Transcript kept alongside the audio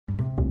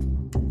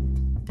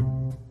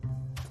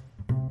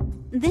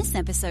This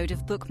episode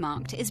of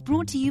Bookmarked is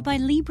brought to you by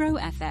Libro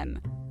FM.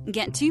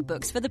 Get 2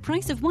 books for the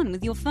price of 1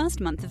 with your first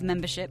month of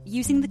membership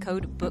using the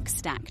code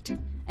BOOKSTACKED.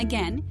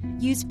 Again,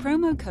 use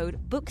promo code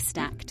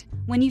BOOKSTACKED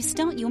when you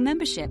start your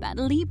membership at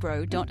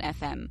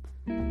Libro.fm.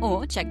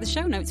 Or check the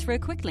show notes for a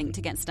quick link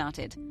to get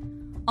started.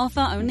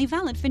 Offer only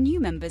valid for new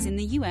members in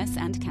the US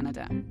and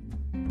Canada.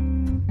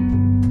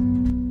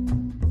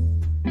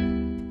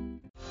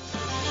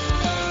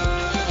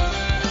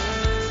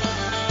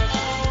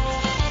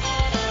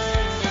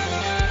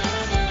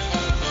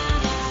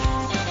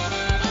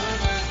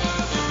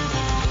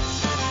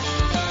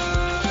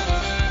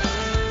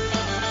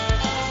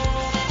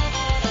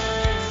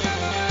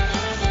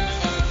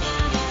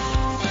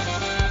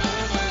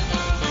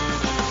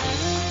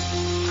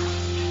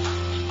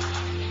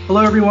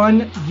 Hello,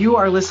 everyone. You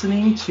are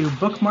listening to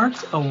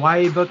Bookmarked, a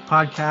YA book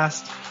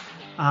podcast.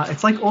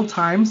 It's like old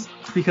times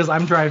because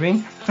I'm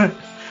driving.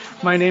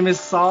 My name is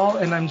Saul,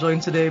 and I'm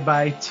joined today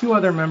by 2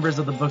 other members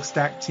of the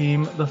Bookstack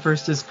team. The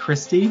first is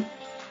Christy.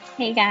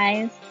 Hey,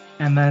 guys.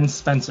 And then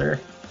Spencer.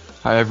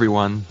 Hi,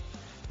 everyone.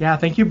 Yeah,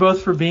 thank you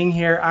both for being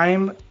here.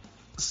 I'm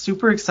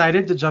super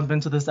excited to jump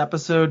into this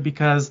episode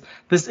because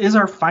this is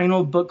our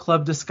final book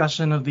club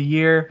discussion of the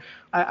year.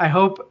 I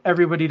hope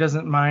everybody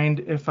doesn't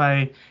mind if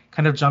I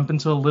kind of jump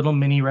into a little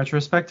mini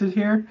retrospective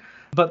here.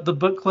 But the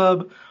book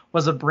club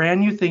was a brand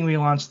new thing we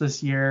launched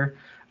this year.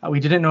 We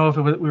didn't know if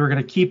we were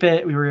going to keep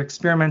it. We were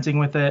experimenting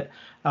with it.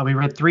 We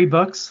read 3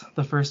 books,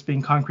 the first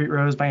being Concrete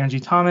Rose by Angie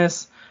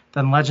Thomas,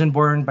 then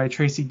Legendborn by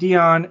Tracy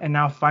Deonn, and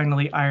now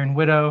finally Iron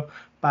Widow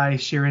by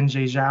Xiran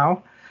Jay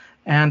Zhao.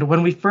 And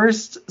when we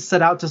first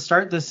set out to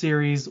start this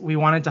series, we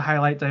wanted to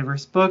highlight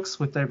diverse books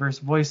with diverse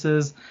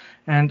voices.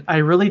 And I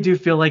really do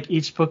feel like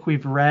each book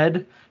we've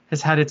read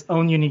has had its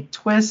own unique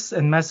twists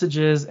and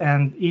messages,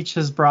 and each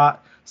has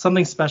brought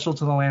something special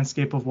to the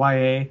landscape of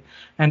YA.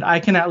 And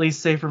I can at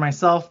least say for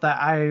myself that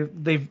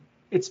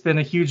it's been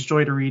a huge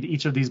joy to read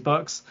each of these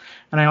books.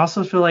 And I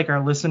also feel like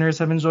our listeners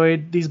have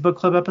enjoyed these book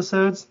club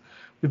episodes.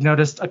 We've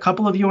noticed a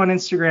couple of you on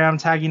Instagram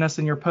tagging us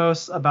in your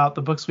posts about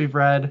the books we've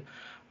read.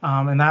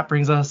 And that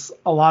brings us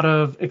a lot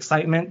of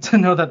excitement to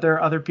know that there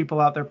are other people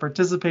out there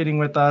participating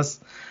with us.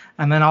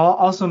 And then I'll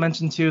also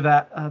mention, too,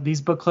 that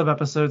these book club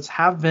episodes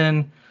have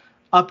been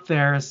up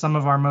there as some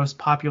of our most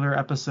popular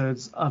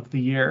episodes of the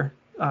year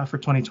for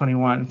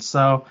 2021.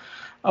 So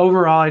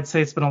overall, I'd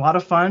say it's been a lot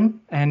of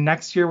fun. And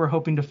next year, we're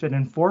hoping to fit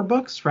in 4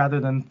 books rather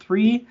than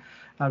 3,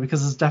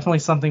 because it's definitely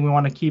something we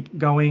want to keep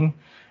going.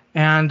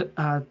 And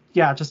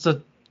just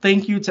a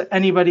thank you to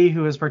anybody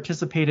who has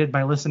participated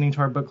by listening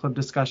to our book club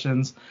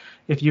discussions.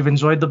 If you've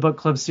enjoyed the book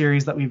club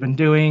series that we've been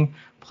doing,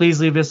 please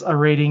leave us a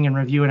rating and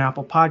review in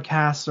Apple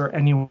Podcasts or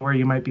anywhere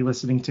you might be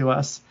listening to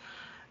us.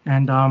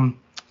 And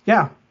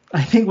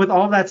I think with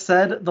all that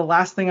said, the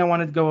last thing I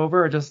wanted to go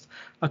over are just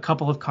a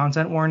couple of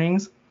content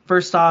warnings.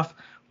 First off,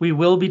 we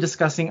will be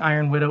discussing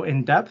Iron Widow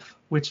in depth,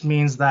 which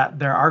means that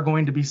there are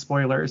going to be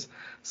spoilers.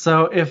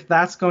 So if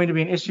that's going to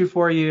be an issue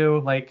for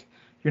you, like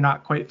you're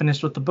not quite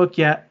finished with the book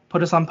yet,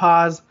 put us on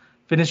pause,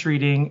 finish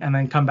reading, and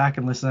then come back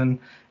and listen.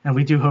 And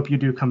we do hope you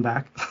do come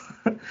back.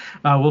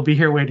 We'll be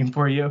here waiting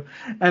for you.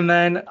 And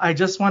then I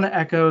just want to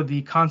echo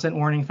the content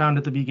warning found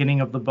at the beginning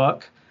of the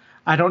book.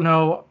 I don't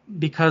know,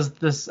 because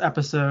the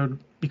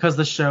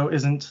show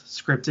isn't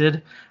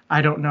scripted,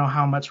 I don't know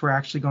how much we're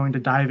actually going to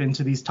dive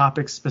into these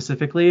topics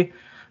specifically,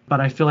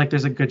 but I feel like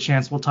there's a good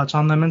chance we'll touch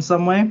on them in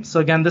some way. So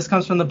again, this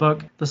comes from the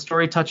book. The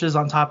story touches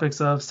on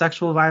topics of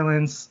sexual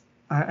violence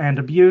and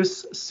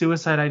abuse,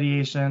 suicide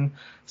ideation,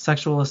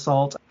 sexual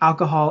assault,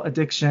 alcohol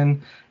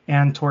addiction,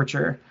 and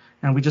torture.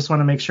 And we just want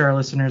to make sure our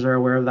listeners are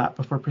aware of that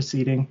before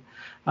proceeding.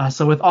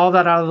 So with all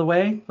that out of the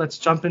way, let's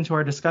jump into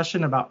our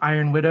discussion about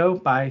Iron Widow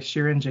by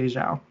Xiran Jay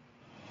Zhao.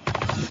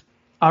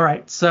 All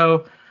right,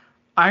 so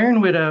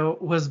Iron Widow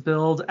was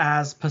billed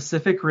as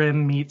Pacific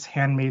Rim meets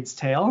Handmaid's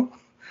Tale.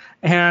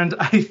 And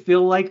I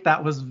feel like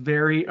that was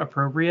very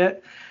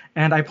appropriate.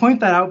 And I point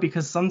that out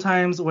because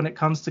sometimes when it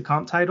comes to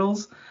comp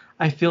titles,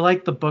 I feel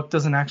like the book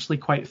doesn't actually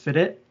quite fit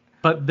it,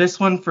 but this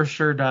one for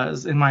sure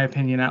does, in my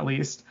opinion, at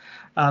least.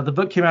 The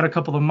book came out a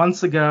couple of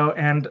months ago,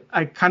 and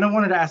I kind of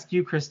wanted to ask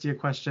you, Christy, a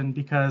question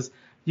because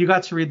you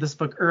got to read this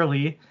book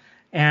early,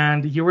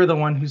 and you were the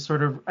one who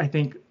sort of, I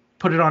think,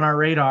 put it on our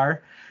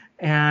radar.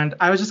 And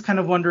I was just kind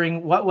of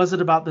wondering, what was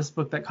it about this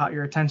book that caught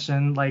your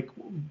attention? Like,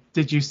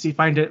 did you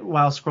find it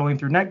while scrolling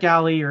through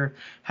NetGalley, or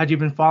had you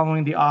been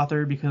following the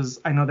author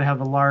because I know they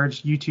have a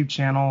large YouTube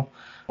channel?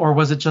 Or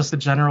was it just the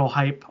general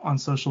hype on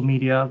social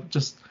media?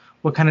 Just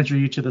what kind of drew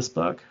you to this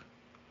book?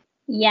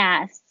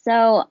 Yeah,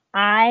 so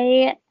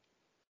I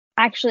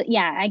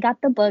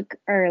got the book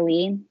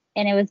early,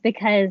 and it was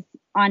because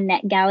on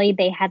NetGalley,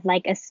 they had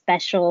like a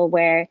special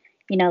where,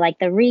 like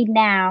the read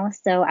now.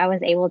 So I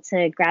was able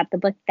to grab the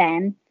book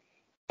then.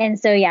 And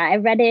so, I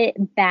read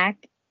it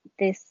back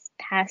this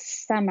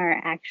past summer,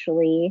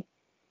 actually,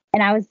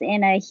 and I was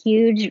in a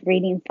huge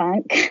reading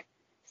funk.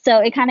 So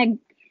it kind of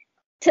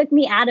took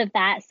me out of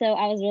that. So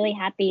I was really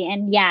happy.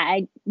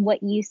 And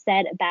what you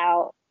said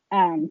about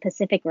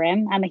Pacific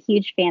Rim. I'm a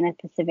huge fan of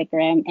Pacific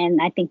Rim,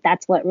 and I think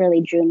that's what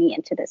really drew me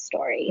into this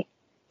story.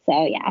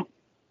 So yeah,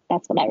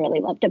 that's what I really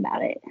loved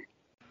about it.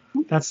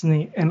 That's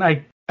neat. And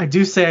I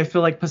do say I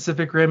feel like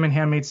Pacific Rim and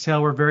Handmaid's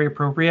Tale were very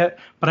appropriate,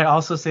 but I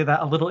also say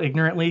that a little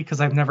ignorantly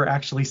because I've never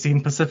actually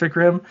seen Pacific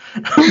Rim.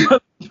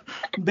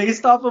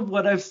 Based off of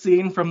what I've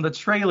seen from the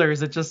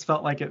trailers, it just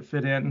felt like it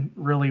fit in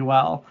really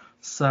well.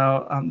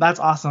 So that's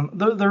awesome.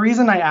 The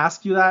reason I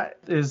ask you that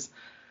is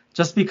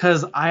just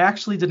because I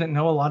actually didn't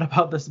know a lot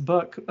about this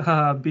book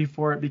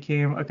before it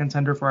became a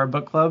contender for our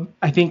book club.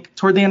 I think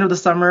toward the end of the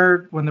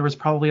summer, when there was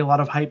probably a lot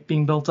of hype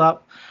being built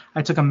up,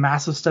 I took a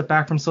massive step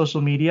back from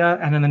social media.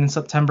 And then in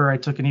September, I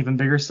took an even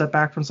bigger step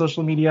back from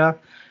social media.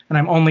 And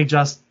I'm only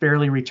just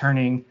barely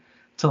returning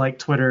to like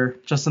Twitter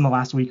just in the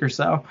last week or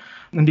so.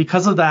 And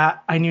because of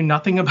that, I knew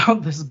nothing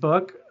about this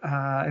book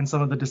and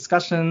some of the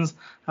discussions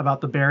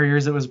about the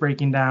barriers it was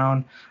breaking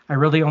down. I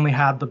really only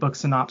had the book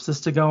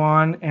synopsis to go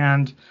on.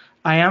 And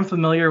I am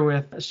familiar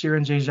with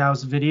Xiran Jay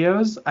Zhao's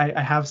videos.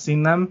 I have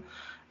seen them.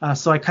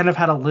 So I kind of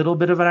had a little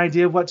bit of an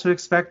idea of what to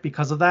expect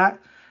because of that.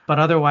 But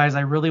otherwise,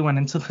 I really went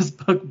into this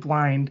book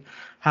blind,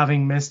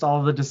 having missed all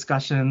of the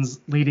discussions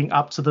leading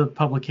up to the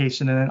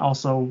publication and then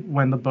also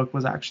when the book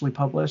was actually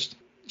published.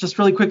 Just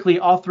really quickly,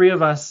 all three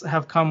of us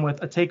have come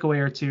with a takeaway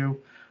or two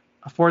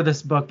for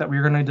this book that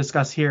we're going to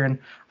discuss here. And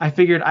I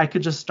figured I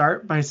could just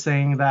start by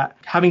saying that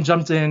having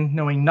jumped in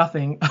knowing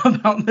nothing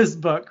about this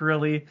book,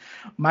 really,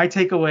 my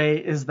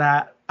takeaway is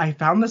that I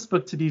found this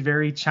book to be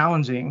very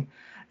challenging.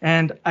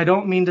 And I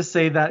don't mean to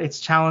say that it's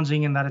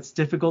challenging and that it's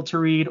difficult to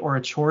read or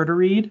a chore to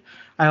read.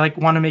 I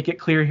want to make it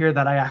clear here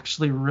that I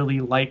actually really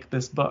like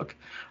this book.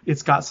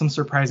 It's got some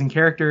surprising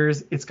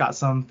characters. It's got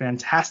some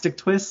fantastic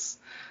twists.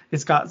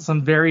 It's got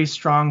some very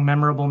strong,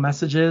 memorable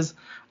messages.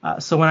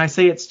 So when I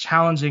say it's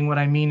challenging, what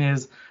I mean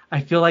is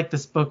I feel like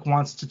this book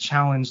wants to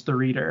challenge the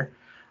reader.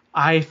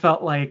 I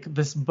felt like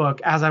this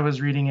book, as I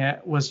was reading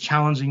it, was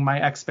challenging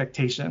my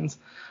expectations,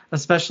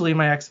 especially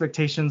my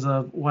expectations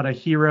of what a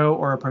hero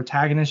or a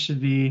protagonist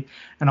should be,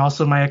 and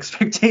also my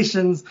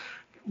expectations,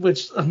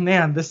 which,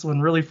 man, this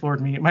one really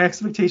floored me, my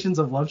expectations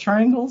of love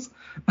triangles.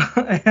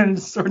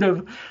 And sort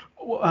of,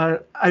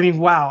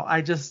 wow,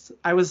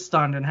 I was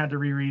stunned and had to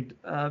reread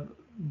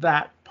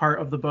that part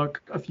of the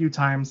book a few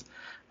times.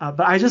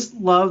 But I just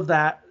love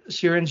that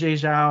Xiran Jay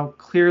Zhao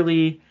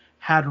clearly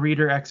had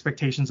reader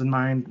expectations in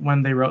mind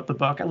when they wrote the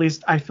book. At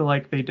least I feel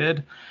like they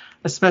did,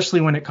 especially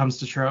when it comes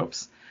to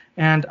tropes.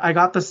 And I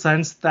got the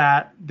sense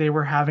that they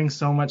were having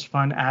so much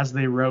fun as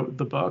they wrote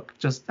the book,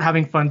 just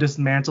having fun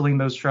dismantling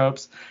those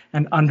tropes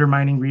and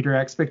undermining reader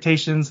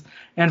expectations.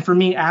 And for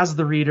me, as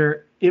the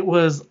reader, it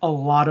was a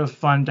lot of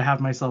fun to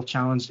have myself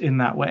challenged in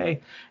that way.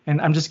 And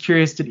I'm just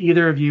curious, did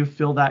either of you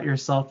feel that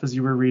yourself as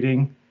you were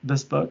reading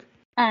this book?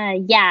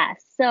 Yeah.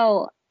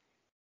 So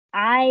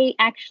I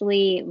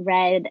actually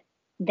read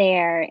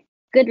their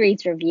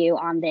Goodreads review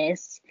on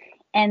this,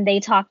 and they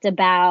talked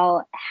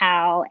about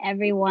how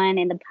everyone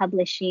in the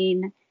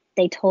publishing,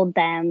 they told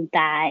them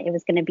that it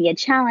was going to be a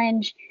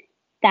challenge,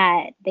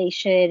 that they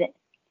should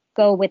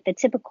go with the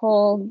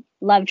typical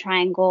love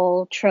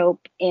triangle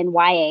trope in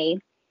YA,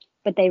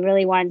 but they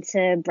really wanted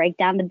to break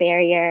down the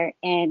barrier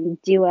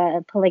and do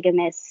a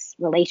polygamous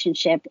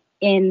relationship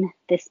in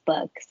this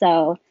book.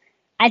 So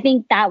I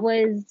think that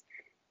was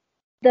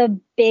the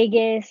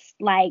biggest,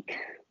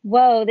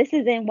 whoa, this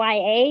is in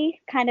YA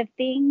kind of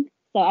thing.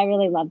 So I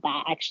really love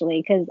that,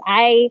 actually, because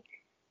I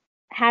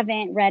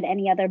haven't read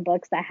any other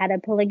books that had a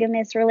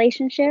polygamous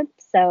relationship.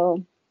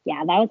 So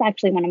yeah, that was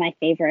actually one of my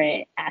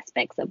favorite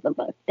aspects of the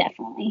book,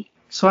 definitely.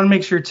 So I want to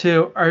make sure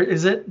too,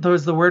 is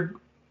the word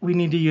we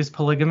need to use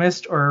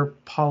polygamist or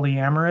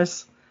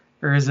polyamorous?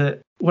 Or is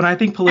it, when I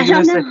think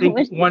polygamist, I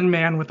think one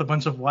man with a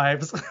bunch of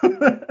wives.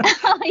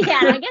 Oh yeah,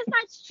 I guess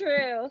that's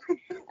true.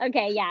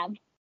 Okay, yeah.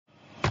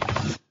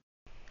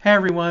 Hey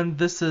everyone,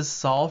 this is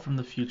Saul from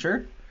the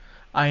future.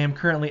 I am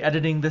currently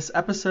editing this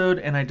episode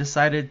and I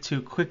decided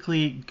to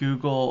quickly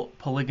Google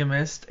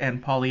polygamist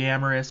and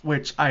polyamorous,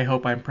 which I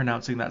hope I'm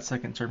pronouncing that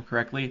second term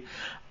correctly.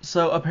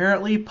 So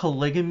apparently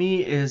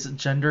polygamy is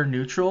gender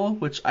neutral,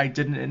 which I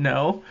didn't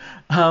know,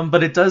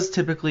 but it does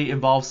typically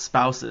involve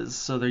spouses,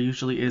 so there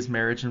usually is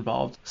marriage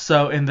involved.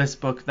 So in this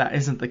book, that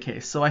isn't the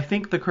case. So I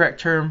think the correct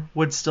term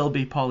would still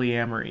be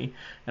polyamory.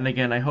 And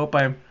again, I hope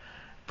I'm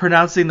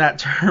pronouncing that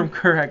term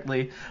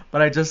correctly,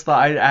 but I just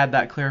thought I'd add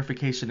that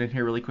clarification in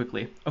here really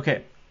quickly.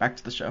 Okay, back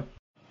to the show.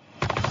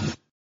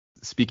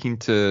 Speaking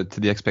to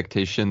the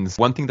expectations,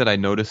 one thing that I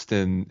noticed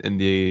in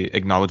the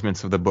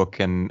acknowledgments of the book,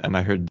 and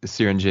I heard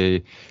Xiran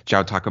Jay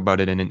Zhao talk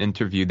about it in an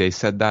interview, they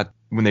said that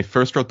when they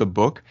first wrote the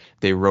book,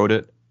 they wrote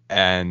it,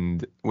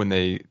 and when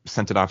they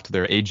sent it off to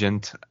their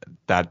agent,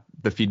 that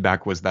the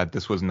feedback was that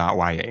this was not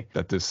YA,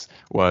 that this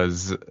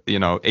was,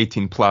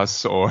 18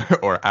 plus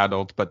or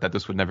adult, but that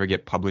this would never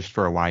get published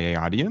for a YA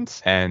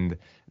audience, and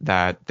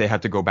that they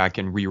had to go back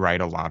and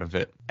rewrite a lot of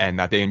it, and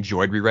that they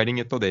enjoyed rewriting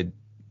it, though that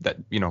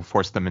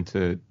forced them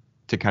into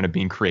kind of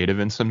being creative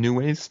in some new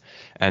ways.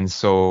 And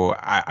so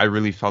I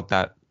really felt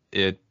that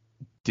it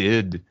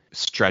did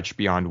stretch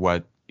beyond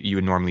what you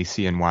would normally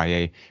see in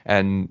YA.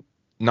 And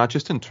not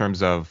just in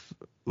terms of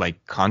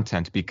like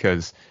content,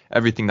 because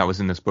everything that was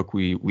in this book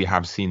we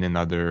have seen in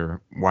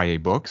other YA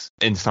books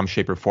in some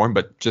shape or form,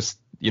 but just,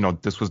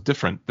 this was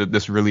different.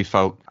 This really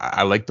felt,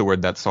 I like the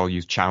word that Saul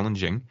used,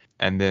 challenging.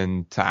 And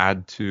then to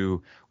add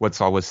to what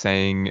Saul was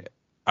saying,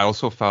 I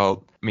also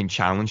felt,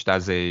 challenged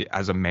as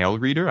a male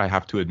reader, I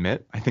have to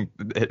admit. I think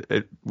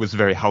it was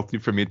very healthy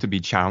for me to be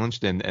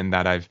challenged in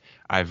that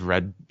I've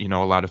read, a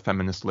lot of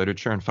feminist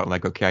literature and felt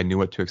like, okay, I knew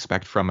what to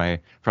expect from a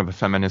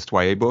feminist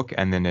YA book.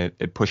 And then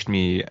it pushed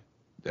me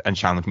and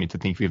challenged me to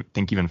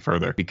think even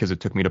further, because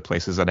it took me to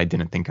places that I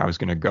didn't think I was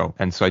going to go.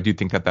 And so I do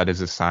think that is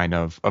a sign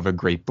of a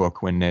great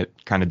book when it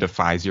kind of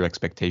defies your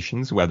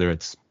expectations, whether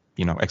it's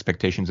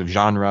expectations of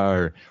genre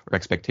or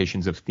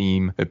expectations of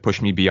theme. It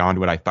pushed me beyond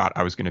what I thought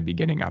I was going to be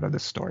getting out of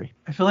this story.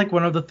 I feel like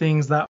one of the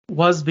things that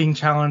was being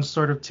challenged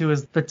sort of too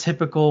is the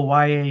typical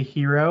YA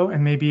hero,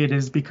 and maybe it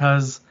is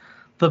because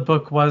the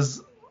book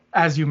was,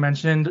 as you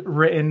mentioned,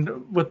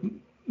 written with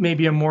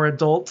maybe a more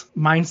adult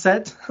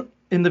mindset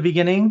in the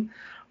beginning.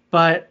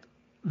 But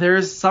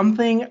there's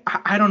something,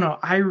 I don't know,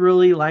 I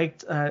really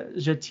liked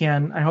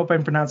Zetienne. I hope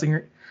I'm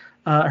pronouncing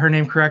her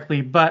name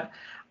correctly, but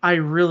I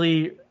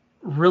really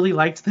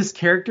liked this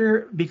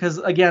character because,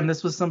 again,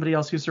 this was somebody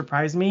else who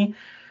surprised me.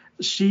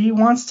 She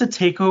wants to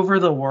take over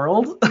the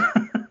world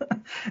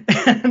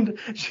and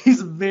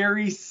she's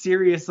very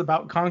serious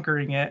about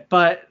conquering it.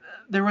 But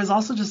there was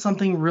also just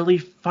something really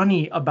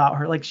funny about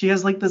her. Like, she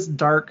has like this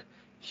dark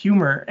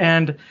humor,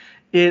 and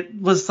it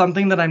was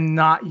something that I'm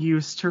not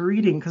used to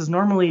reading, because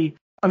normally,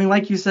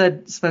 like you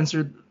said,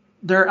 Spencer,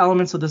 there are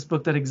elements of this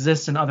book that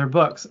exist in other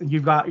books.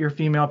 You've got your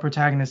female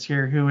protagonist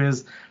here who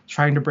is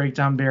trying to break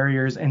down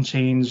barriers and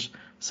change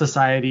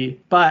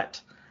society.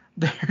 But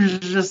there's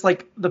just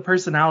like the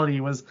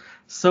personality was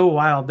so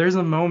wild. There's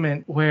a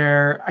moment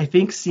where I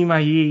think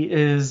Sima Yi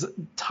is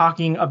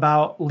talking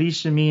about Li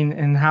Shimin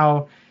and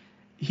how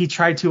he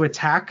tried to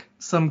attack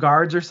some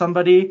guards or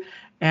somebody.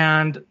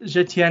 And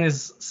Zetienne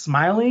is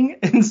smiling,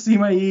 and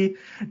Sima Yi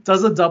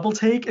does a double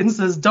take and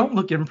says, "Don't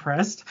look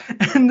impressed."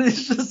 And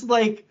it's just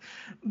like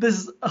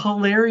this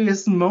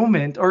hilarious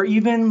moment. Or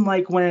even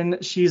like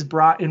when she's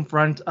brought in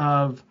front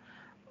of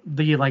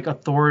the like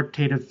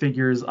authoritative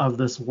figures of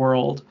this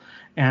world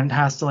and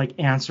has to like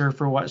answer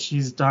for what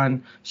she's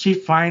done. She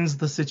finds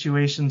the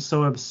situation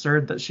so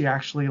absurd that she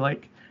actually,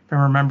 like, if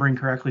I'm remembering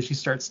correctly, she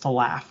starts to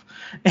laugh.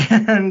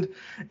 And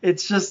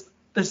it's just,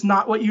 that's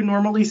not what you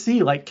normally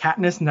see. Like,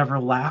 Katniss never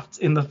laughed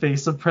in the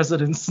face of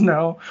President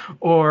Snow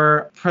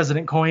or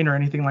President Coin or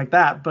anything like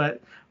that,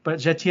 but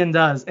Zetienne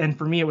does. And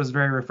for me, it was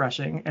very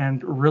refreshing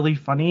and really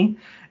funny,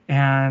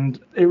 and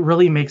it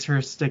really makes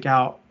her stick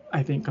out,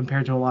 I think,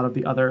 compared to a lot of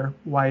the other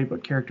YA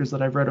book characters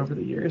that I've read over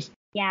the years.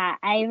 Yeah,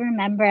 I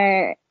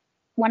remember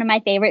one of my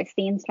favorite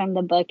scenes from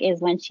the book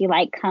is when she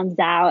like comes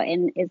out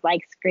and is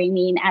like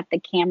screaming at the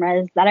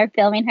cameras that are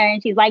filming her,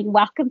 and she's like,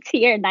 "Welcome to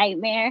your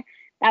nightmare."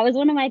 That was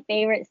one of my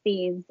favorite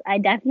scenes. I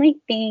definitely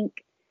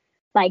think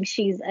like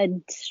she's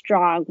a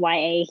strong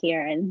YA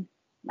here, and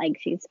like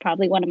she's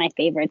probably one of my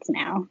favorites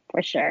now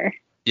for sure.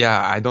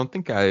 Yeah, I don't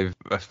think I've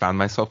found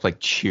myself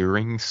like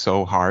cheering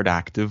so hard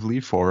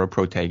actively for a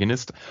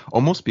protagonist,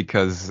 almost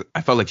because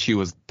I felt like she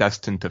was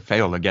destined to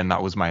fail. Again,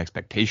 that was my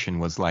expectation,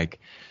 was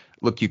like,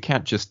 look, you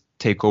can't just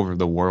take over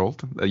the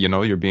world.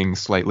 You're being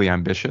slightly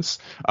ambitious.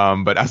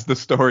 But as the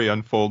story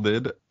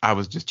unfolded, I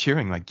was just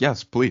cheering like,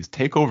 yes, please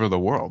take over the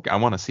world. I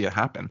want to see it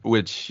happen,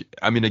 which,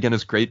 again,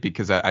 is great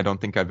because I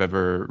don't think I've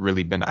ever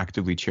really been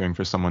actively cheering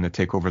for someone to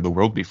take over the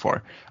world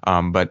before.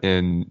 But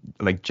in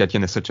like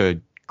Zetienne is such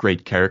a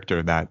great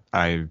character that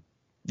I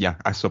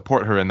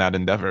support her in that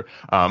endeavor.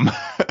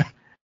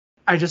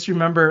 I just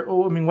remember,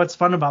 what's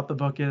fun about the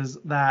book is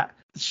that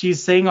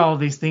she's saying all of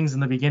these things in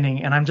the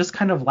beginning, and I'm just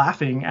kind of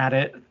laughing at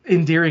it,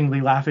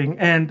 endearingly laughing.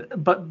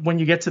 But when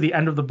you get to the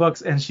end of the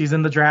books and she's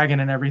in the dragon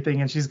and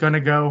everything, and she's going to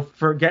go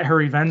get her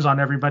revenge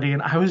on everybody,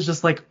 and I was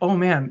just like, oh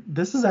man,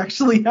 this is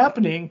actually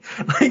happening.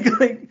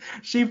 Like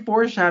she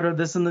foreshadowed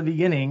this in the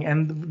beginning,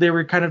 and they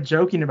were kind of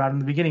joking about it in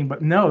the beginning,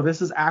 but no,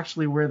 this is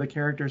actually where the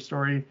character's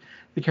story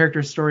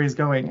is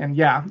going. And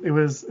yeah, it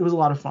was a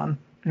lot of fun.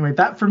 Anyway,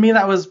 that for me,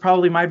 that was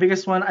probably my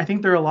biggest one. I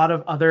think there are a lot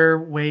of other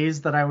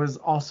ways that I was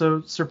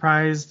also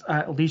surprised.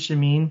 Li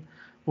Shimin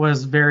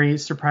was very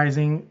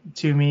surprising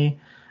to me.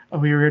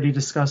 We already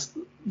discussed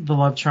the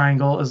love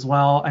triangle as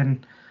well.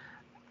 And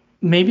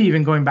maybe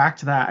even going back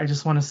to that, I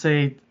just want to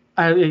say,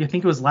 I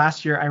think it was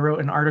last year, I wrote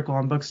an article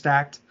on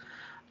Bookstacked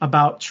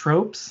about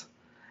tropes,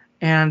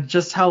 and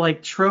just how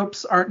like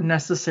tropes aren't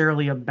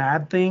necessarily a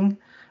bad thing.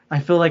 I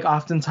feel like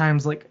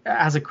oftentimes, like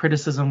as a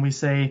criticism, we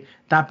say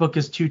that book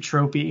is too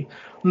tropey.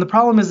 And the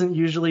problem isn't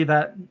usually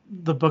that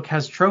the book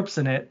has tropes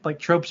in it. Like,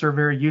 tropes are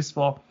very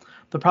useful.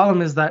 The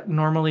problem is that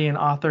normally an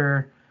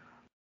author,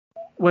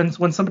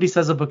 when somebody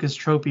says a book is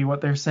tropey, what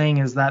they're saying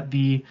is that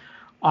the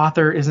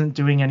author isn't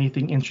doing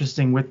anything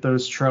interesting with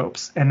those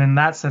tropes. And in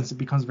that sense, it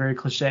becomes very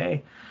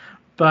cliche.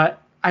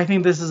 But I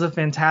think this is a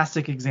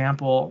fantastic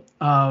example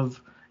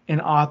of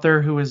an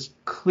author who is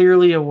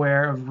clearly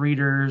aware of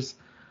readers'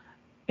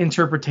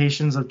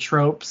 interpretations of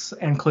tropes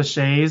and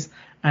cliches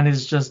and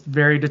is just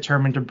very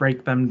determined to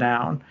break them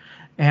down.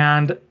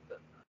 And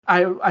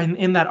I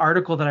in that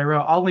article that I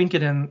wrote, I'll link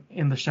it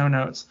in the show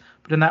notes,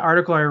 but in that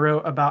article I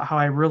wrote about how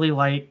I really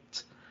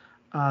liked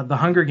the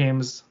Hunger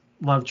Games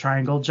love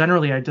triangle.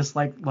 Generally, I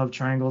dislike love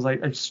triangles.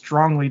 I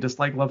strongly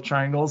dislike love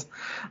triangles,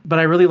 but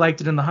I really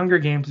liked it in the Hunger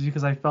Games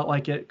because I felt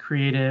like it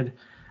created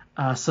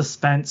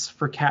suspense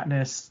for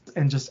Katniss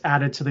and just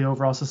added to the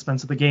overall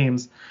suspense of the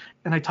games.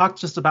 And I talked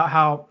just about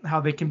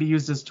how they can be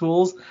used as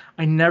tools.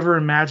 I never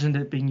imagined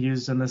it being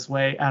used in this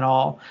way at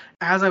all.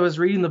 As I was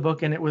reading the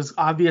book and it was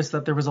obvious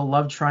that there was a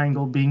love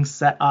triangle being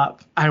set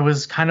up, I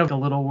was kind of a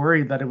little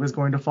worried that it was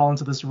going to fall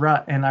into this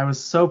rut, and I was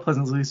so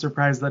pleasantly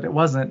surprised that it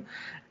wasn't.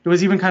 It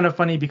was even kind of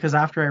funny because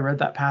after I read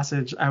that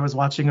passage, I was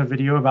watching a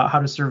video about how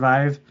to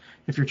survive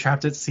if you're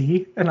trapped at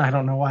sea, and I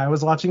don't know why I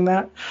was watching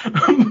that.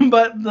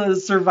 But the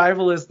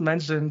survivalist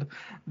mentioned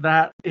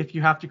that if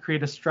you have to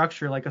create a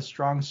structure, like a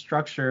strong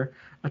structure,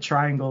 a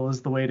triangle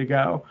is the way to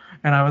go.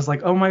 And I was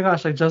like, oh my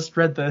gosh, I just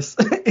read this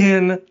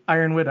in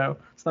Iron Widow.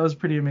 So that was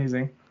pretty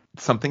amazing.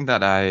 Something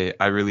that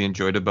I really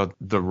enjoyed about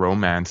the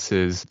romance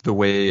is the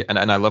way, and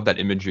I love that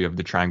imagery of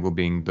the triangle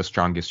being the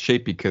strongest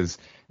shape, because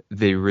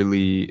they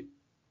really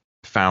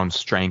found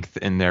strength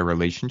in their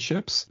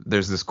relationships.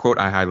 There's this quote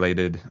I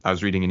highlighted. I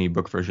was reading an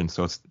ebook version,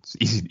 so it's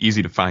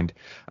easy to find.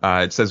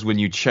 It says, when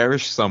you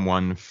cherish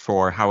someone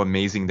for how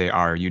amazing they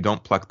are, you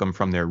don't pluck them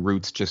from their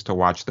roots just to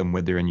watch them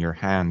wither in your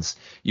hands.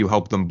 You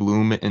help them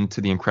bloom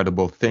into the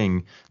incredible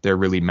thing they're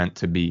really meant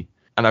to be.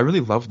 And I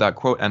really love that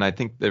quote, and I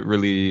think that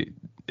really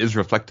is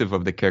reflective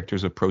of the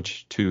characters'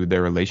 approach to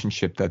their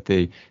relationship, that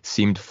they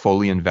seemed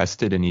fully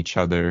invested in each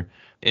other,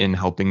 in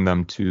helping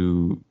them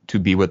to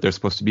be what they're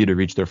supposed to be, to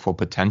reach their full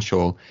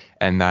potential,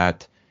 and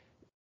that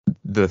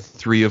the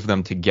three of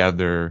them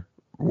together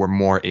were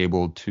more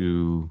able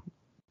to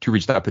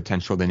reach that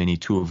potential than any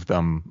two of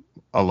them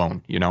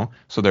alone, you know?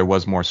 So there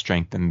was more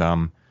strength in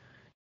them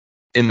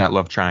in that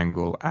love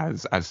triangle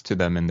as to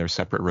them in their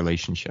separate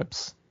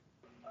relationships.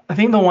 I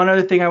think the one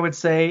other thing I would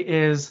say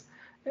is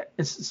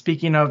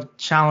speaking of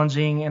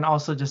challenging and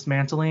also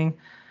dismantling,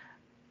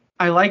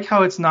 I like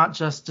how it's not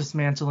just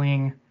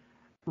dismantling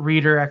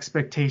reader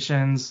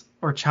expectations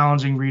or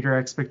challenging reader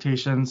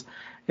expectations.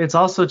 It's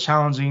also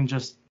challenging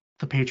just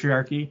the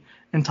patriarchy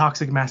and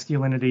toxic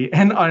masculinity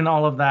and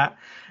all of that.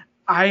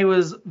 I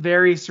was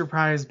very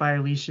surprised by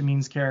Lee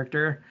Shamin's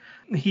character.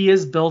 He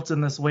is built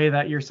in this way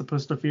that you're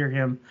supposed to fear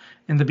him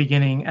in the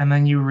beginning, and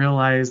then you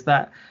realize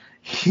that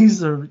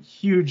he's a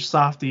huge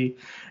softie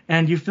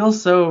and you feel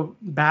so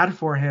bad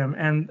for him.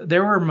 And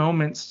there were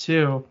moments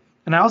too,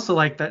 and I also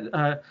like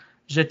that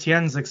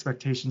Jetienne's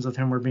expectations of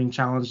him were being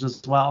challenged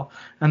as well.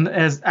 And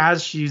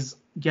as she's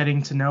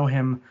getting to know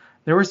him,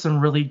 there were some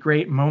really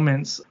great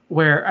moments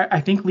where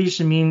I think Lee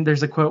Shamin,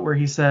 there's a quote where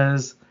he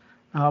says,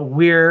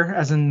 we're,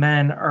 as in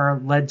men, are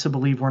led to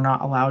believe we're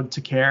not allowed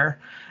to care.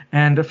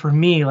 And for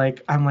me,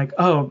 like, I'm like,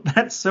 oh,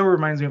 that so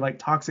reminds me of like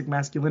toxic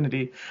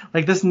masculinity,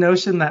 like this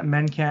notion that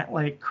men can't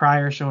like cry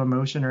or show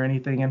emotion or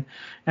anything.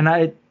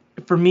 And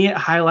for me, it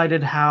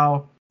highlighted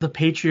how the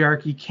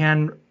patriarchy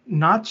can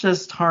not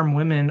just harm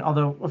women,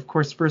 although of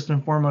course, first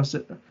and foremost,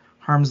 it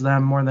harms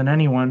them more than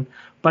anyone,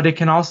 but it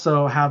can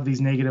also have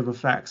these negative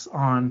effects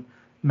on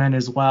men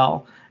as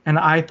well. And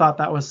I thought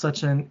that was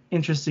such an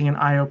interesting and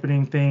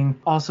eye-opening thing.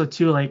 Also,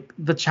 too, like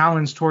the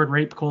challenge toward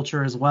rape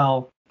culture as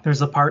well.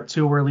 There's a part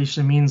too where Lee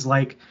Shamin's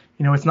like,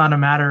 you know, it's not a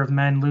matter of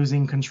men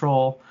losing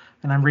control.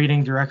 And I'm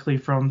reading directly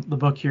from the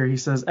book here. He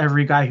says,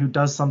 every guy who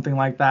does something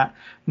like that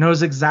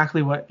knows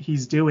exactly what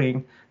he's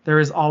doing. There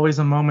is always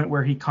a moment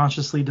where he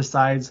consciously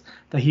decides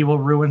that he will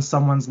ruin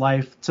someone's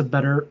life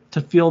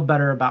to feel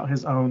better about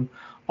his own,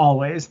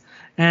 always.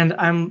 And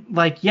I'm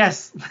like,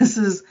 yes,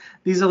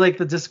 these are like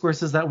the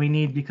discourses that we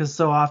need, because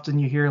so often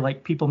you hear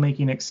like people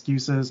making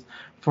excuses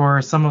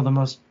for some of the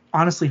most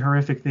honestly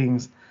horrific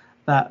things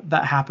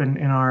that happen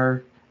in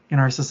our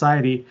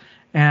society.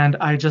 And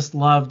I just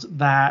loved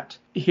that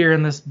here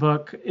in this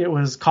book, it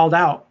was called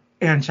out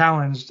and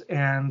challenged.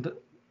 And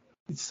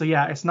so,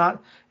 yeah, it's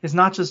not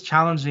just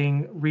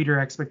challenging reader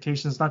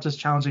expectations, it's not just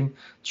challenging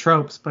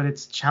tropes, but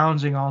it's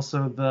challenging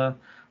also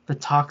the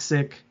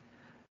toxic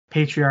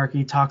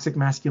patriarchy, toxic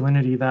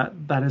masculinity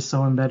that is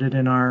so embedded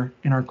in our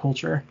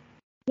culture.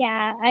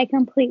 Yeah, I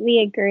completely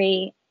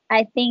agree.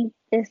 I think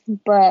this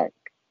book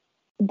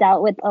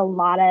dealt with a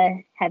lot of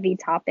heavy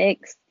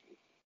topics,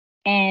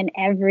 and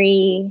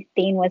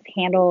everything was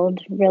handled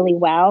really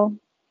well.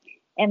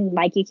 And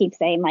like you keep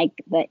saying, like,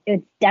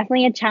 it's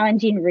definitely a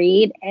challenging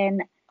read,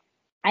 and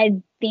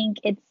I think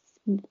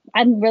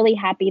I'm really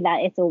happy that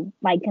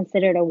it's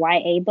considered a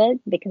YA book,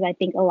 because I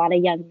think a lot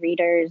of young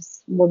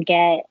readers will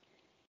get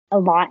a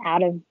lot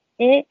out of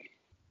it.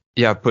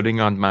 Yeah, putting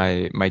on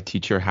my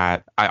teacher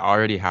hat, I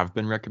already have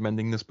been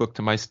recommending this book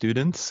to my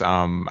students.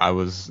 I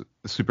was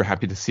super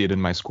happy to see it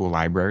in my school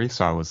library,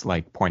 so I was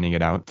like pointing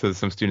it out to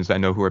some students I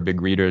know who are big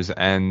readers.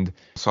 And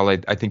so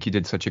I think you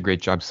did such a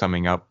great job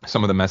summing up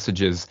some of the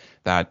messages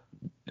that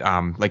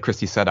like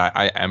Christy said,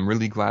 I am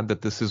really glad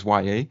that this is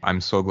YA.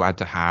 I'm so glad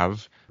to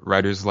have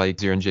writers like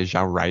Xiranjie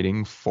Zhao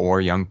writing for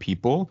young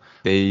people.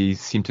 They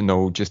seem to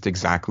know just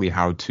exactly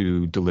how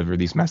to deliver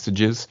these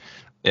messages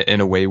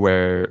in a way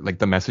where like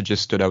the messages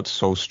stood out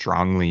so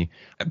strongly,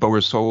 but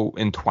were so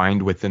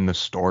entwined within the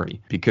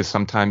story. Because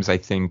sometimes I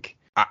think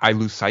I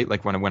lose sight,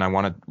 like when I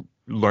want to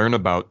learn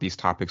about these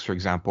topics, for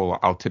example,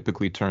 I'll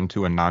typically turn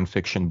to a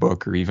nonfiction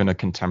book or even a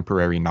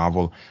contemporary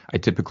novel. I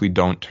typically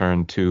don't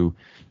turn to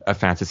a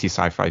fantasy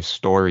sci-fi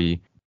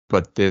story,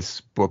 but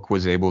this book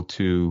was able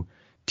to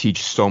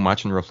teach so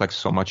much and reflect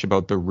so much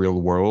about the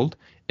real world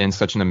in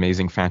such an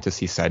amazing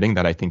fantasy setting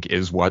that I think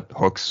is what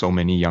hooks so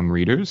many young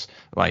readers.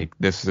 Like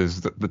this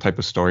is the type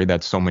of story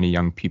that so many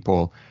young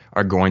people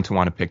are going to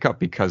want to pick up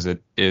because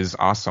it is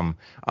awesome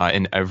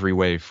in every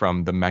way,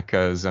 from the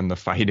mechas and the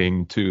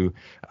fighting to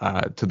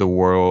the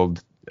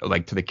world,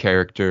 like to the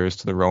characters,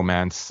 to the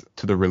romance,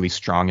 to the really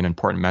strong and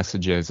important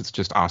messages. It's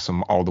just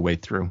awesome all the way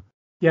through.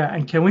 Yeah,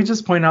 and can we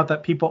just point out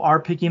that people are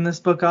picking this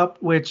book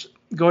up, which,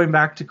 going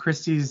back to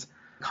Christy's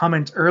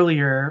comment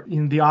earlier,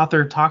 the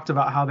author talked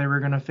about how they were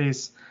going to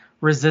face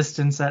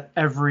resistance at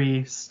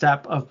every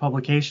step of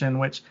publication,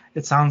 which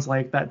it sounds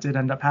like that did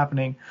end up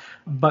happening.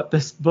 But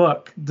this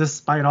book,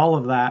 despite all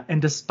of that,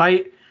 and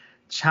despite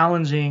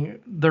challenging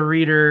the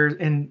reader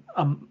in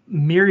a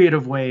myriad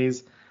of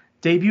ways,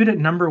 debuted at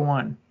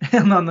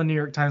 #1 on the New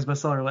York Times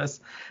bestseller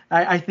list.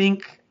 I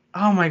think,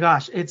 oh my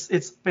gosh,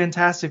 it's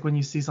fantastic when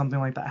you see something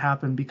like that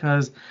happen,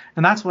 because,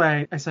 and that's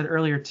why I said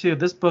earlier too,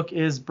 this book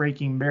is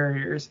breaking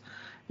barriers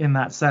in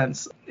that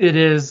sense. It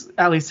is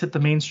at least hit the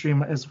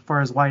mainstream as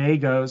far as YA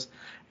goes.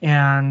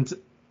 And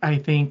I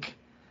think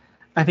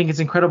it's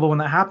incredible when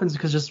that happens,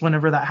 because just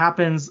whenever that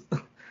happens,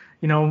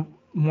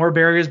 more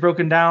barriers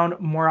broken down,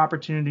 more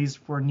opportunities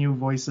for new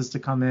voices to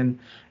come in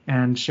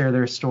and share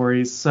their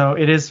stories. So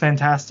it is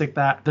fantastic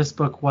that this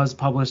book was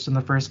published in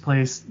the first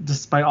place,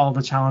 despite all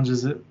the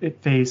challenges it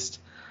faced.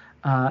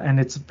 And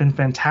it's been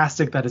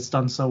fantastic that it's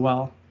done so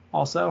well.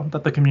 Also,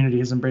 that the community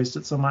has embraced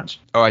it so much.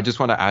 Oh, I just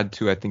want to add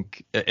to, I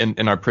think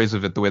in our praise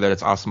of it, the way that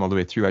it's awesome all the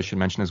way through, I should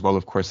mention as well,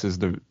 of course, is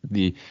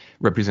the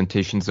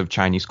representations of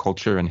Chinese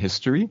culture and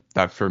history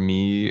that for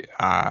me,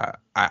 I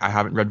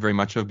haven't read very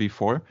much of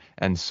before.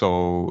 And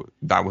so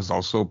that was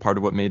also part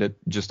of what made it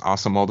just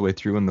awesome all the way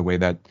through, and the way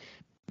that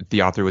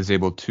the author was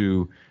able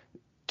to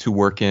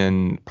work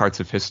in parts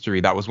of history.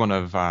 That was one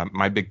of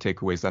my big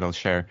takeaways that I'll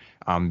share,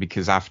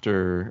 because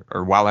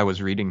while I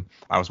was reading,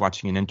 I was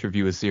watching an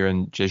interview with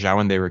Xiranjie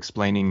Zhao, and they were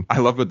explaining, I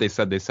love what they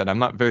said. They said, I'm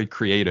not very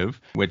creative,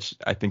 which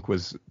I think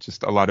was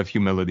just a lot of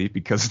humility,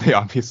 because they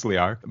obviously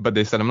are. But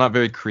they said, I'm not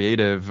very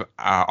creative.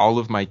 All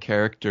of my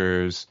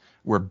characters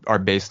are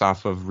based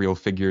off of real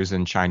figures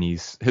in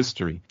Chinese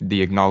history.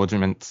 The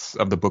acknowledgements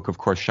of the book, of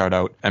course, shout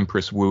out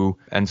Empress Wu.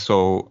 And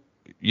so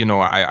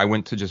I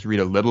went to just read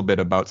a little bit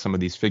about some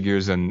of these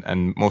figures,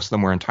 and most of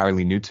them were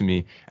entirely new to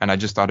me. And I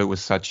just thought it was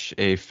such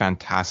a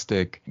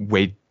fantastic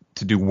way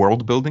to do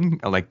world building,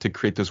 like to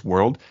create this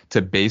world,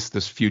 to base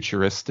this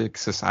futuristic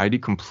society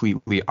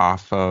completely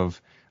off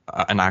of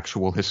an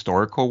actual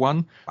historical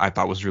one. I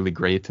thought was really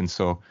great. And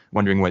so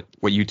wondering what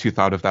you two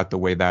thought of that, the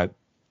way that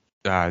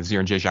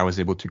Xiranjie Zhao was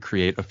able to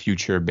create a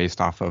future based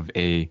off of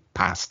a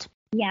past.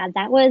 Yeah,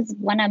 that was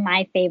one of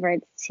my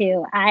favorites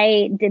too.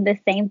 I did the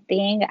same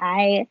thing.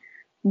 I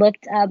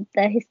looked up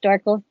the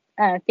historical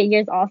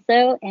figures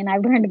also, and I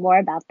learned more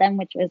about them,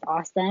 which was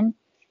awesome.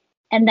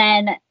 And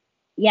then,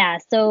 yeah,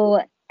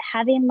 so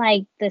having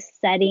like the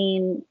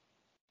setting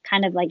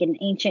kind of like in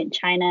ancient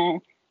China,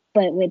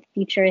 but with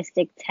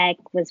futuristic tech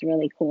was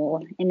really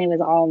cool. And it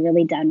was all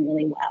really done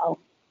really well.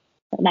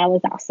 So that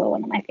was also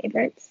one of my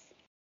favorites.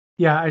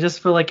 Yeah, I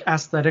just feel like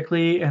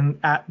aesthetically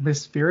and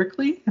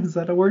atmospherically, is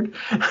that a word?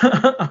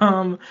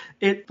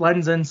 It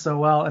blends in so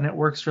well and it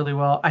works really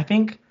well. I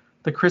think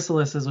the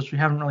chrysalises, which we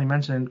haven't really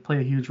mentioned, play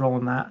a huge role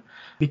in that,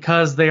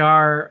 because they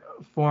are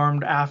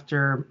formed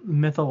after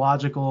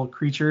mythological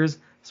creatures,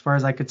 as far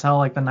as I could tell,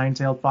 like the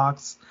nine-tailed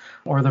fox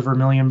or the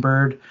vermilion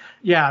bird.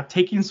 Yeah,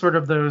 taking sort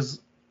of those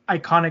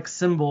iconic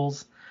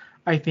symbols,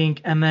 I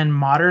think, and then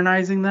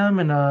modernizing them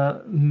in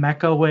a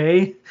mecha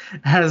way,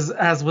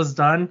 as was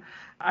done.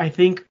 I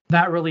think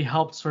that really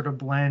helped sort of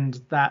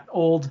blend that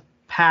old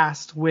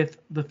past with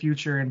the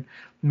future and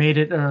made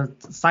it a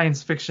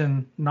science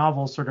fiction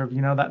novel, sort of,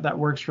 that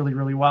works really,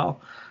 really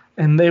well.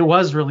 And it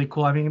was really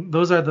cool. I mean,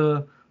 those are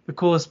the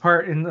coolest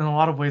part in a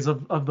lot of ways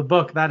of the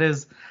book. That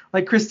is,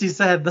 like Christy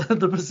said,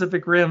 the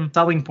Pacific Rim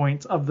selling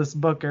point of this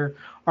book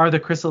are the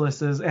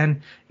chrysalises.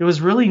 And it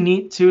was really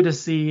neat too to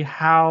see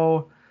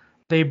how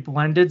they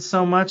blended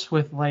so much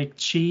with like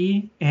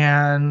chi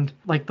and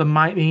like the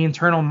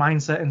internal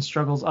mindset and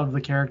struggles of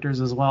the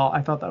characters as well.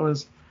 I thought that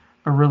was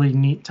a really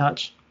neat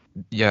touch.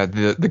 Yeah,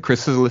 the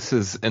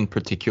chrysalises in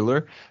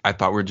particular, I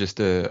thought were just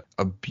a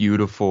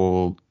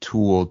beautiful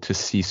tool to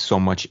see so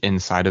much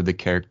inside of the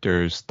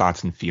characters'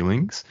 thoughts and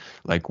feelings.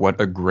 Like, what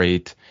a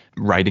great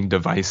writing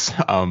device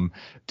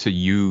to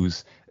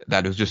use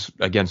that it was just,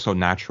 again, so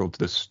natural to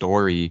the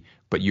story,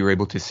 but you were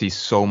able to see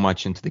so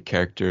much into the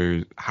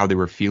characters, how they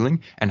were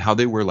feeling and how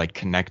they were like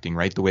connecting,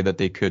 right? The way that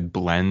they could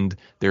blend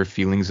their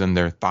feelings and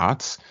their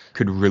thoughts,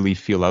 could really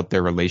feel out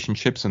their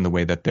relationships and the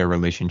way that their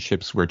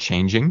relationships were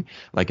changing.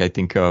 Like I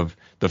think of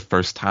the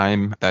first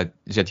time that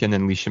Zetian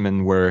and Li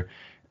Shimin were,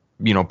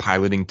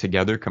 piloting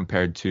together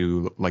compared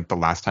to like the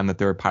last time that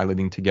they were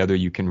piloting together,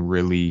 you can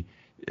really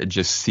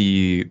just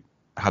see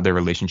how their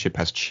relationship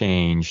has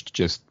changed,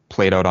 just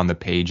played out on the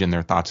page and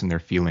their thoughts and their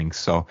feelings.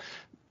 So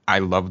I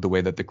love the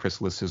way that the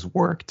chrysalises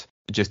worked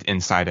just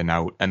inside and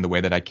out, and the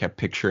way that I kept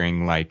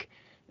picturing like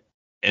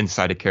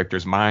inside a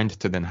character's mind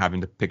to then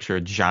having to picture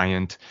a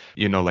giant,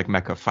 like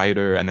mecha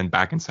fighter, and then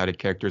back inside a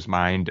character's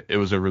mind. It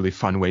was a really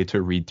fun way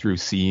to read through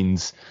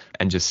scenes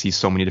and just see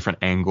so many different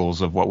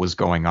angles of what was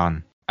going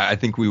on. I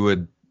think we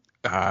would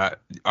our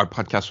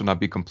podcast would not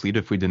be complete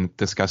if we didn't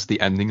discuss the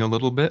ending a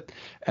little bit.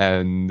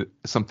 And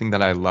something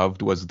that I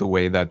loved was the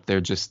way that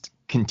there just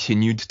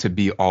continued to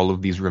be all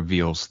of these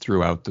reveals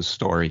throughout the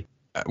story.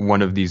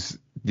 One of these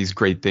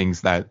great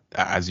things that,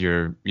 as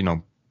you're,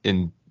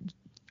 in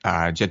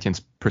Zetian's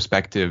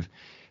perspective,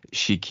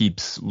 she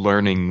keeps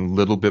learning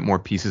little bit more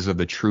pieces of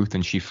the truth,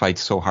 and she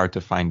fights so hard to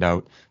find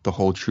out the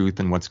whole truth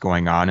and what's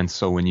going on. And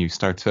so when you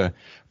start to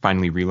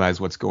finally realize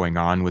what's going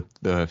on with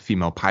the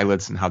female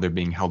pilots and how they're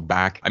being held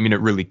back, I mean, it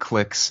really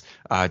clicks.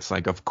 It's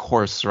like, of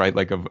course, right?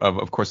 Like,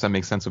 of course, that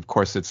makes sense. Of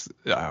course, it's,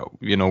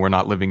 we're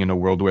not living in a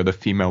world where the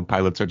female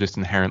pilots are just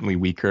inherently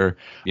weaker.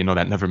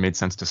 That never made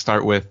sense to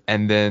start with.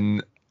 And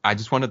then I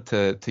just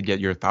wanted to get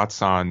your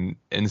thoughts on,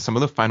 in some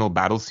of the final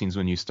battle scenes,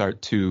 when you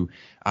start to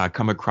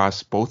come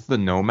across both the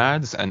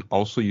nomads, and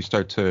also you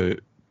start to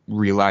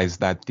realize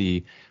that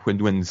the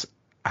Hyunwins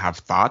have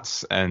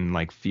thoughts and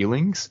like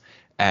feelings,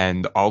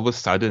 and all of a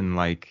sudden,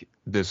 like,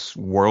 this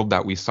world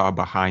that we saw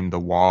behind the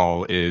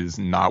wall is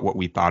not what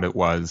we thought it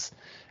was.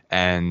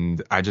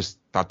 And I just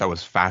thought that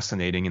was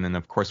fascinating. And then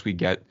of course we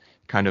get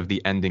kind of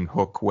the ending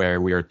hook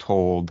where we are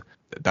told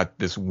that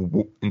this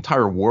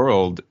entire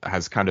world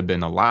has kind of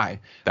been a lie,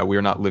 that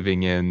we're not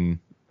living in,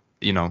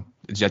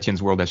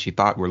 Zetian's world as she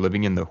thought. We're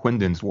living in the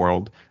Hyunwin's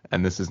world,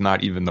 and this is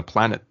not even the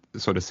planet,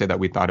 so to say, that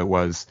we thought it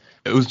was.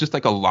 It was just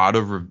like a lot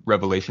of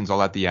revelations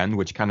all at the end,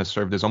 which kind of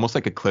served as almost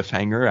like a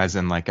cliffhanger, as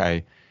in like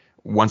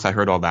once I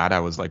heard all that, I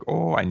was like,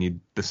 oh, I need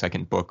the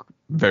second book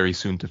very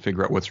soon to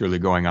figure out what's really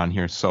going on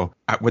here. So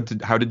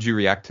how did you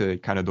react to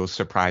kind of those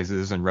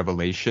surprises and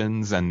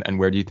revelations, and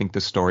where do you think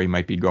the story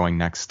might be going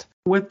next?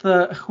 With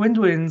the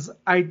Hyunwins,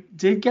 I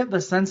did get the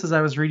sense as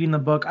I was reading the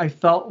book, I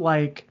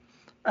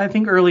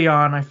think early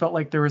on, I felt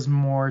like there was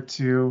more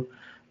to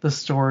the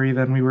story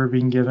than we were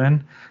being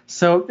given.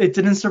 So it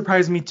didn't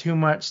surprise me too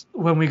much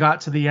when we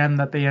got to the end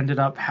that they ended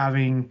up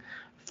having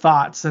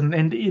thoughts. And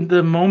in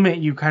the moment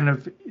you kind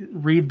of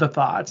read the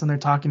thoughts and they're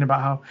talking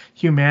about how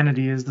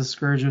humanity is the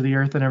scourge of the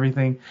earth and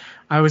everything,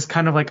 I was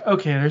kind of like,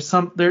 okay,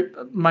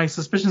 my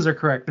suspicions are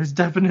correct. There's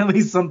definitely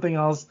something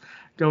else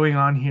going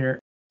on here.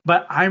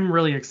 But I'm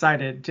really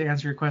excited to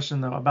answer your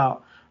question, though,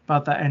 about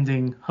the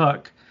ending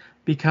hook,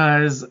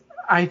 because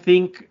I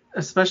think,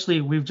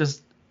 especially, we've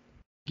just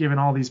given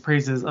all these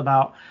praises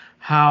about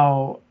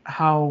how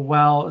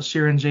well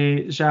Shiren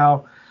J.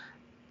 Zhao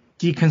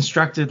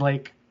deconstructed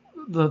like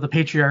the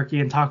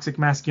patriarchy and toxic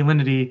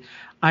masculinity.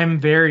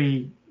 I'm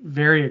very,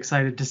 very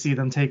excited to see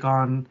them take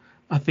on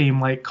a theme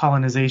like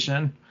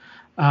colonization,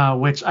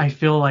 which I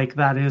feel like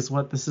that is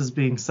what this is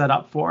being set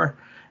up for.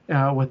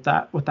 With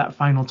that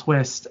final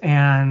twist.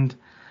 And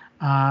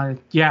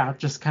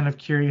just kind of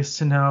curious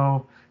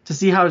to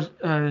see how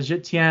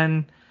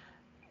Zetian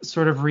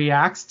sort of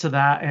reacts to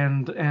that,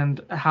 and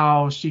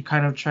how she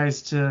kind of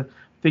tries to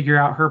figure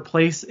out her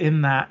place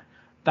in that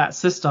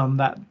system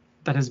that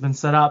has been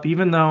set up.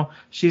 Even though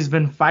she's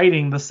been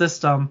fighting the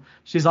system,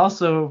 she's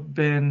also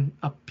been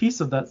a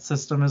piece of that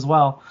system as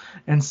well.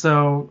 And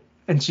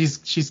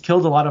she's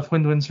killed a lot of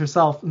Hyunwins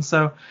herself. And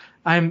so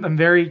I'm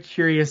very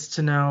curious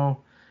to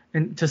know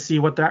and to see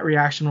what that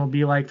reaction will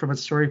be like from a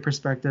story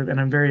perspective. And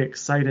I'm very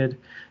excited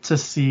to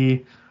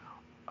see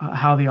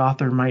how the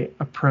author might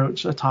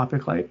approach a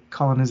topic like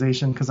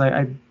colonization, because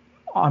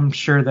I'm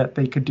sure that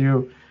they could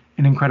do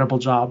an incredible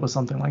job with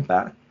something like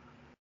that.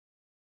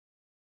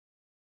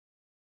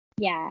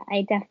 Yeah,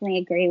 I definitely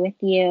agree with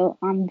you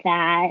on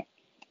that.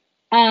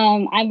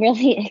 I'm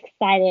really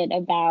excited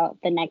about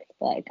the next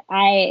book.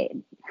 I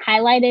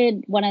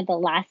highlighted one of the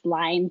last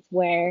lines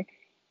where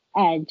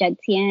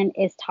Zetian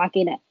is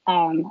talking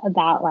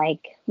about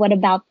like, what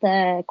about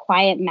the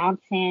quiet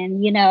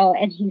mountain,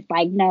 and he's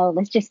like, no,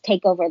 let's just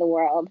take over the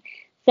world.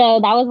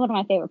 So that was one of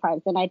my favorite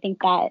parts, and I think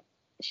that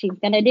she's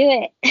gonna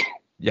do it.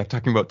 Yeah,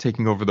 talking about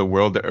taking over the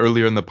world,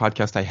 earlier in the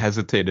podcast I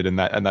hesitated, and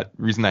that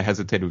reason I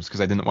hesitated was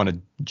because I didn't want to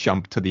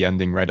jump to the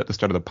ending right at the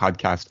start of the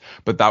podcast.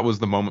 But that was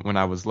the moment when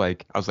I was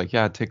like,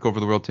 yeah, take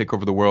over the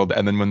world.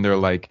 And then when they're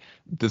like,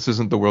 this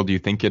isn't the world you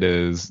think it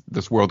is,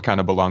 this world kind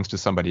of belongs to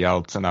somebody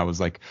else. And I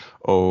was like,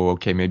 oh,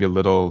 okay, maybe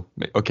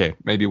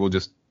we'll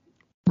just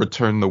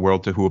return the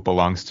world to who it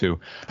belongs to.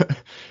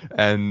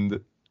 And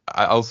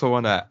I also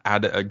want to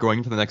add,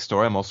 going to the next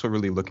story, I'm also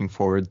really looking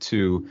forward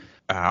to,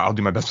 I'll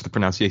do my best with the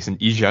pronunciation,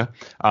 Ija,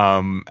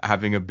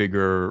 having a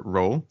bigger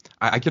role.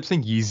 I kept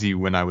saying Yeezy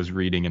when I was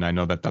reading, and I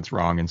know that that's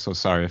wrong, and so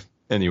sorry.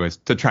 Anyways,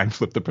 to try and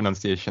flip the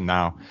pronunciation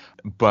now.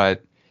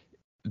 But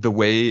the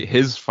way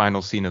his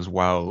final scene as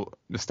well,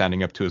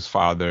 standing up to his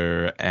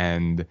father,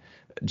 and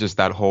just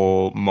that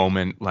whole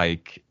moment,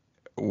 like,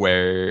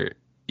 where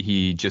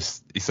he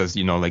says,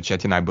 like,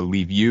 Chetin, I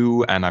believe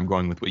you, and I'm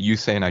going with what you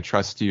say, and I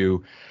trust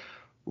you,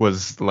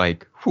 was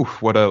like, whew,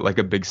 what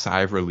a big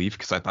sigh of relief,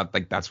 because I thought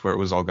like that's where it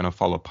was all gonna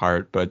fall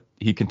apart. But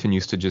he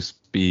continues to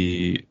just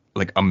be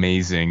like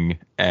amazing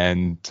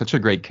and such a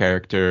great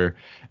character,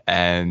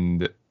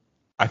 and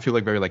I feel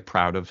like very like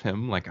proud of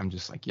him. Like, I'm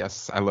just like,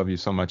 yes, I love you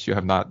so much. You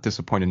have not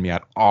disappointed me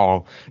at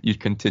all. You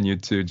continue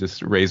to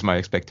just raise my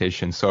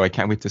expectations. So I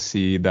can't wait to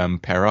see them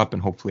pair up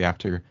and hopefully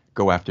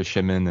go after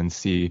Shimon and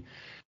see,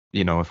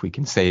 if we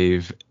can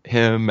save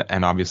him.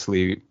 And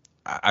obviously,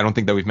 I don't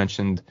think that we've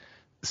mentioned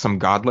some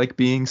godlike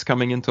beings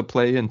coming into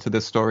play into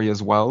this story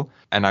as well.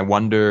 And I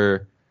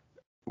wonder,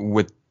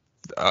 with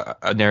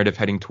a narrative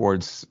heading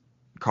towards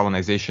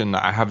colonization,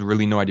 I have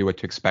really no idea what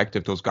to expect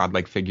if those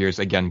godlike figures,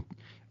 again,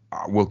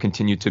 will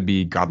continue to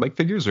be godlike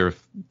figures, or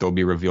if they'll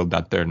be revealed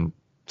that they're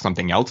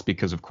something else,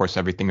 because of course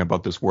everything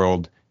about this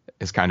world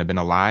has kind of been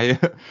a lie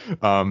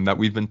that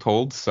we've been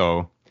told.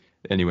 So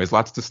anyways,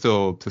 lots to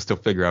still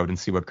figure out and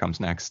see what comes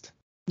next.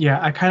 Yeah,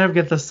 I kind of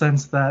get the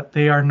sense that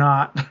they are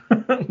not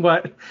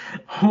what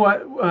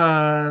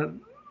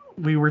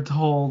we were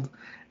told,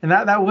 and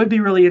that would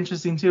be really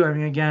interesting too. I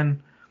mean,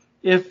 again,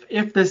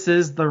 if this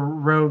is the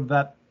road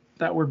that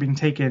we're being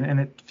taken, and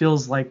it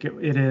feels like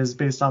it is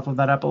based off of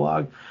that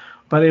epilogue,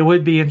 but it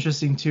would be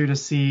interesting too to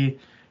see,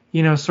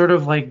 sort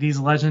of like these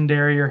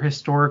legendary or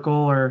historical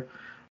or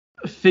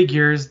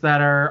figures that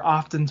are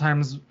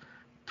oftentimes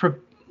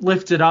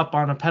lifted up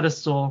on a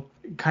pedestal.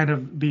 Kind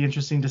of be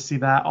interesting to see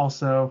that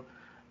also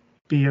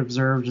be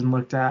observed and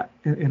looked at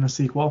in a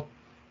sequel,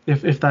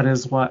 if that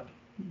is what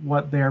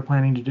they are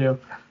planning to do.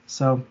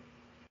 So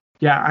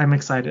yeah, I'm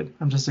excited.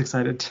 I'm just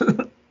excited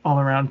all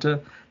around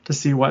to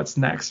see what's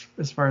next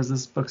as far as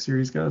this book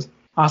series goes.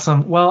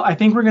 Awesome. Well, I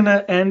think we're going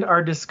to end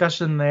our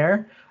discussion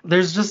there.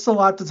 There's just a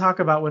lot to talk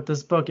about with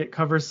this book. It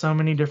covers so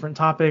many different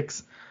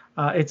topics.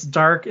 It's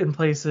dark in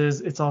places.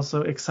 It's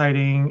also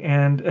exciting.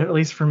 And at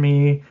least for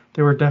me,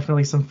 there were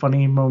definitely some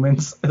funny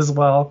moments as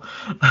well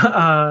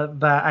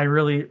that I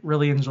really,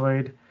 really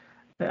enjoyed.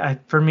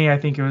 For me, I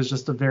think it was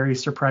just a very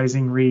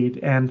surprising read.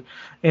 And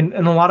in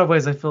a lot of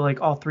ways, I feel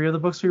like all three of the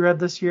books we read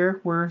this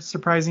year were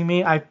surprising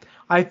me.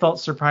 I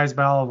felt surprised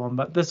by all of them,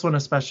 but this one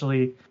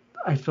especially,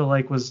 I feel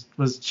like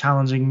was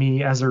challenging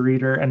me as a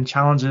reader, and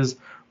challenges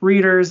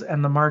readers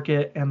and the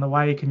market and the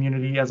YA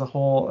community as a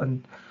whole,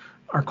 and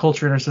our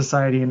culture and our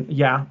society. And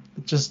yeah,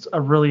 just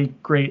a really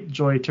great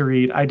joy to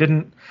read.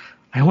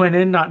 I went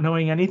in not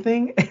knowing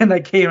anything, and I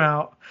came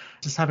out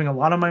just having a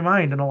lot on my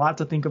mind and a lot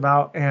to think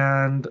about,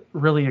 and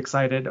really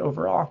excited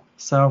overall.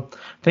 So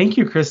thank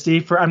you,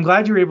 Christy. I'm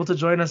glad you were able to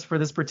join us for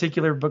this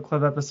particular book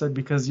club episode,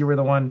 because you were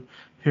the one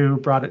who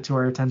brought it to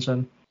our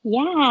attention.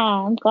 Yeah,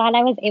 I'm glad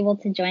I was able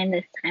to join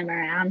this time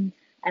around.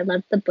 I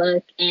love the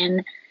book,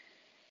 and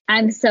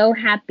I'm so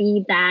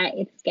happy that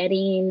it's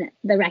getting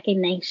the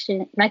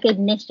recognition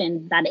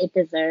that it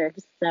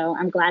deserves. So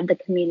I'm glad the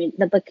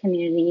book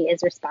community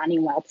is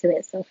responding well to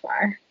it so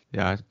far.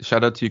 Yeah,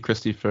 shout out to you,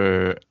 Christy,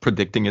 for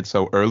predicting it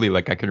so early.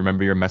 Like, I can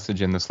remember your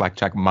message in the Slack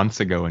chat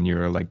months ago, and you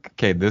were like,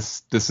 okay,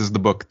 this is the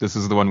book. This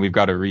is the one we've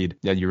got to read.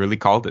 Yeah, you really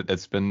called it.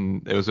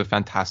 It was a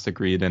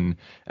fantastic read, and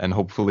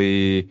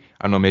hopefully,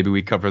 I don't know, maybe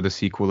we cover the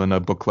sequel in a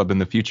book club in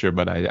the future,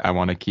 but I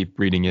want to keep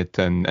reading it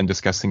and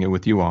discussing it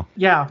with you all.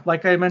 Yeah,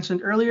 like I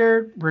mentioned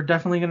earlier, we're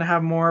definitely going to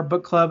have more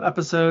book club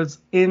episodes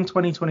in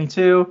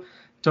 2022.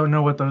 Don't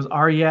know what those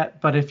are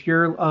yet, but if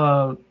you're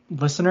a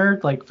listener,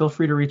 feel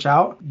free to reach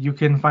out. You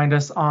can find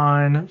us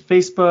on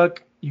Facebook,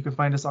 you can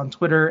find us on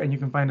Twitter, and you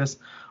can find us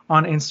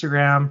on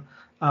Instagram.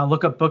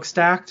 Look up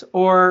Bookstacked,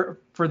 or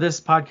for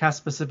this podcast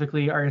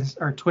specifically,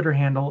 our Twitter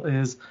handle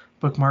is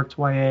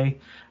bookmarkedYA.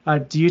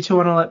 Do you two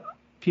want to let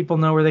people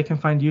know where they can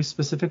find you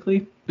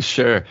specifically?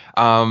 Sure.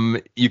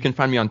 You can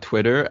find me on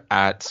Twitter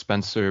at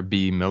Spencer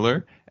B.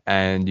 Miller,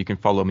 and you can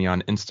follow me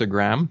on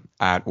Instagram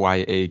at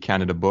YA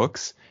Canada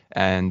Books.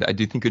 And I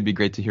do think it would be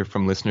great to hear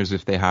from listeners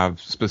if they have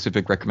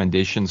specific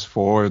recommendations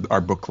for our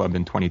book club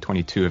in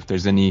 2022. If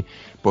there's any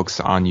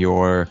books on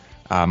your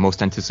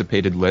most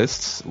anticipated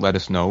lists, let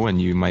us know, and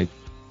you might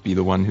be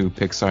the one who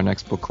picks our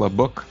next book club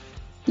book.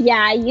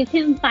 Yeah, you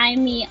can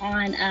find me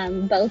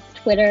on both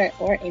Twitter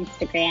or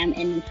Instagram,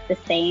 and it's the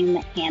same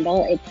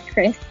handle. It's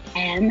Chris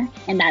M,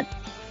 and that's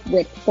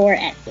with 4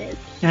 S's.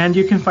 And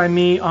you can find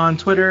me on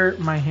Twitter.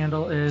 My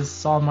handle is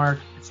Saulmark.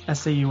 It's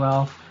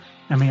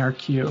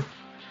SAULMARQ.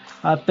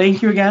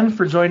 Thank you again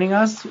for joining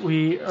us.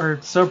 We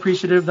are so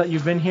appreciative that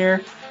you've been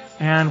here,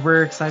 and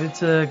we're excited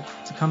to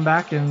come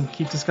back and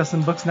keep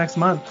discussing books next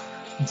month.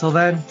 Until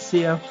then,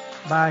 see ya.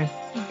 Bye.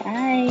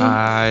 Bye.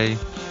 Bye.